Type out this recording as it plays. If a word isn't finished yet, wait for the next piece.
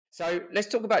So let's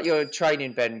talk about your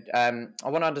training, Ben. I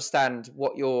want to understand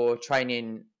what your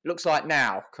training looks like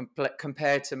now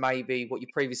compared to maybe what you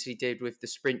previously did with the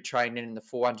sprint training and the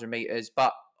 400 meters.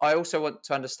 But I also want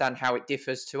to understand how it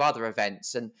differs to other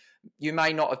events. And you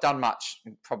may not have done much,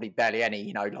 probably barely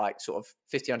any, like sort of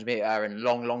 1500 meter and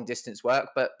long distance work.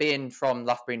 But being from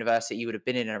Loughborough University, you would have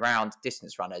been in and around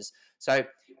distance runners. So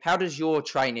how does your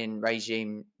training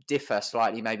regime differ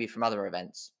slightly maybe from other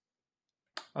events?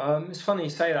 It's funny you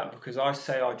say that because I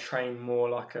say I train more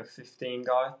like a 15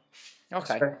 guy,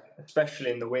 Okay.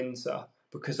 especially in the winter,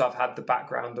 because I've had the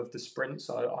background of the sprint,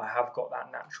 so I have got that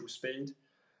natural speed.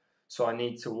 So I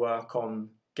need to work on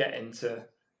getting to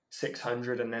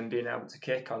 600 and then being able to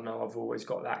kick. I know I've always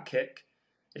got that kick.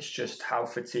 It's just how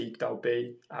fatigued I'll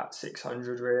be at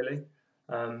 600 really.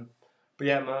 But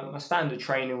yeah, my standard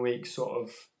training week sort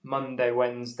of Monday,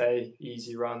 Wednesday,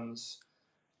 easy runs.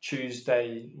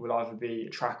 Tuesday will either be a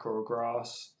track or a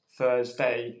grass.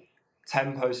 Thursday,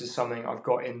 tempos is something I've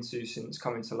got into since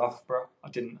coming to Loughborough. I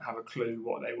didn't have a clue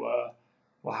what they were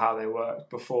or how they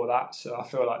worked before that, so I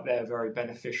feel like they're very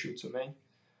beneficial to me.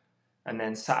 And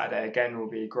then Saturday again will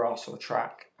be grass or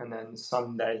track, and then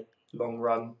Sunday long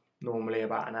run, normally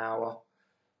about an hour.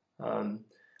 And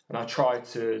I try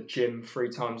to gym 3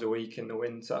 times a week in the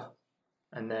winter,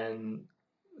 and then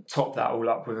top that all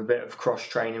up with a bit of cross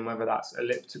training, whether that's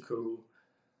elliptical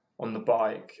on the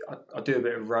bike. I do a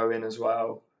bit of rowing as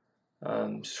well.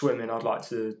 Swimming, I'd like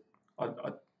to.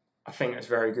 I think it's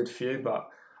very good for you, but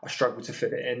I struggle to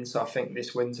fit it in. So I think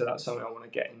this winter that's something I want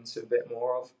to get into a bit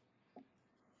more of.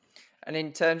 And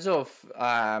in terms of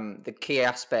the key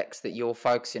aspects that you're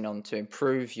focusing on to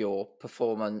improve your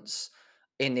performance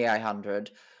in the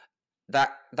 800,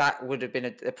 that would have been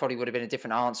it probably would have been a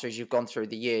different answer as you've gone through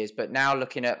the years. But now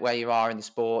looking at where you are in the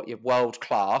sport, you're world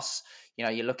class.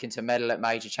 You're looking to medal at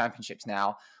major championships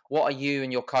now. What are you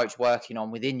and your coach working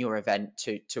on within your event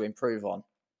to improve on?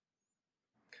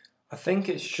 I think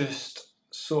it's just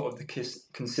sort of the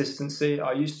consistency.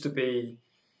 I used to be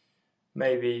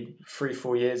maybe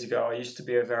 3-4 years ago. I used to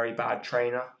be a very bad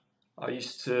trainer. I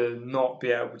used to not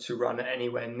be able to run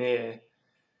anywhere near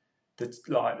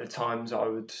the times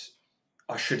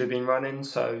I should have been running.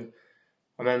 So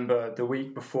I remember the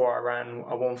week before I ran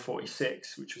a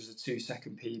 146, which was a 2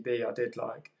 second PB.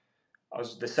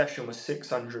 The session was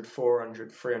 600,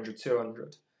 400, 300,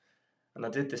 200, and I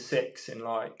did the 6 in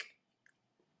like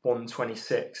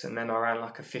 126, and then I ran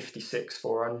like a 56,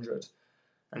 400,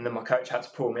 and then my coach had to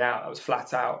pull me out. I was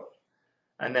flat out,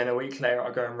 and then a week later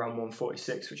I go and run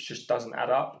 146, which just doesn't add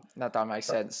up. That don't make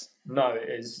sense. No, it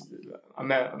is.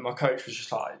 My coach was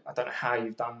just like, I don't know how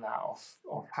you've done that off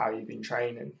how you've been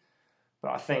training.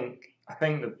 But I think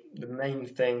the main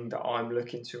thing that I'm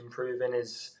looking to improve in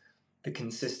is the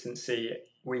consistency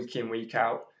week in, week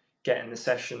out, getting the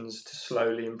sessions to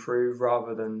slowly improve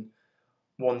rather than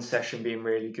one session being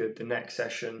really good, the next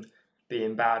session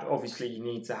being bad. Obviously, you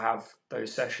need to have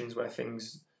those sessions where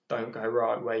things don't go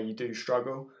right, where you do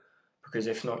struggle, because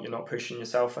if not, you're not pushing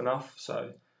yourself enough.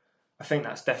 So I think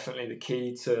that's definitely the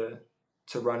key to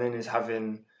running, is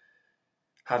having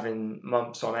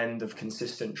months on end of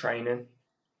consistent training.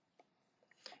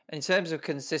 In terms of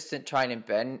consistent training,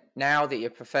 Ben, now that you're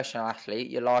a professional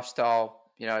athlete, your lifestyle,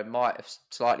 might have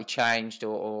slightly changed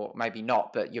or maybe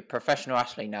not, but you're a professional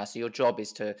athlete now. So your job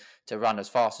is to run as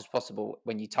fast as possible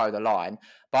when you toe the line.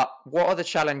 But what are the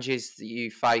challenges that you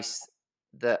face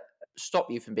that stop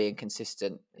you from being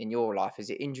consistent in your life? Is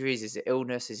it injuries? Is it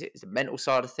illness? Is it the mental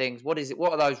side of things? What is it?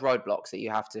 What are those roadblocks that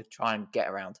you have to try and get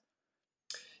around?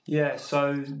 Yeah,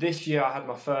 so this year I had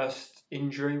my first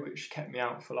injury, which kept me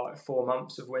out for like 4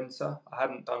 months of winter. I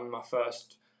hadn't done my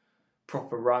first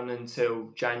proper run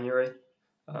until January,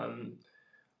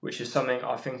 which is something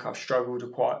I think I've struggled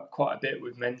quite a bit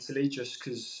with mentally, just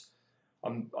because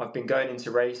I've been going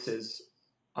into races.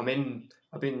 I've been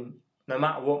no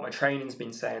matter what my training's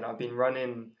been saying, I've been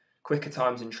running quicker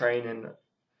times in training,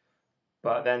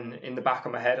 but then in the back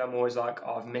of my head, I'm always like,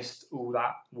 oh, I've missed all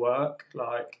that work.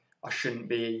 Like I shouldn't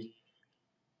be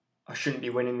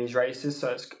winning these races. So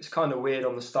it's kind of weird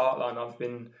on the start line. I've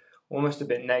been almost a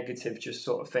bit negative, just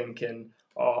sort of thinking,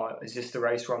 oh, is this the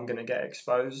race where I'm going to get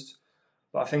exposed?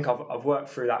 But I think I've worked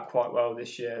through that quite well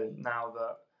this year. Now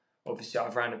that obviously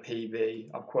I've ran a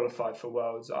PB, I've qualified for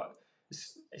Worlds.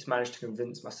 It's managed to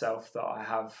convince myself that I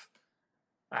have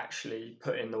actually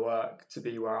put in the work to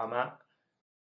be where I'm at.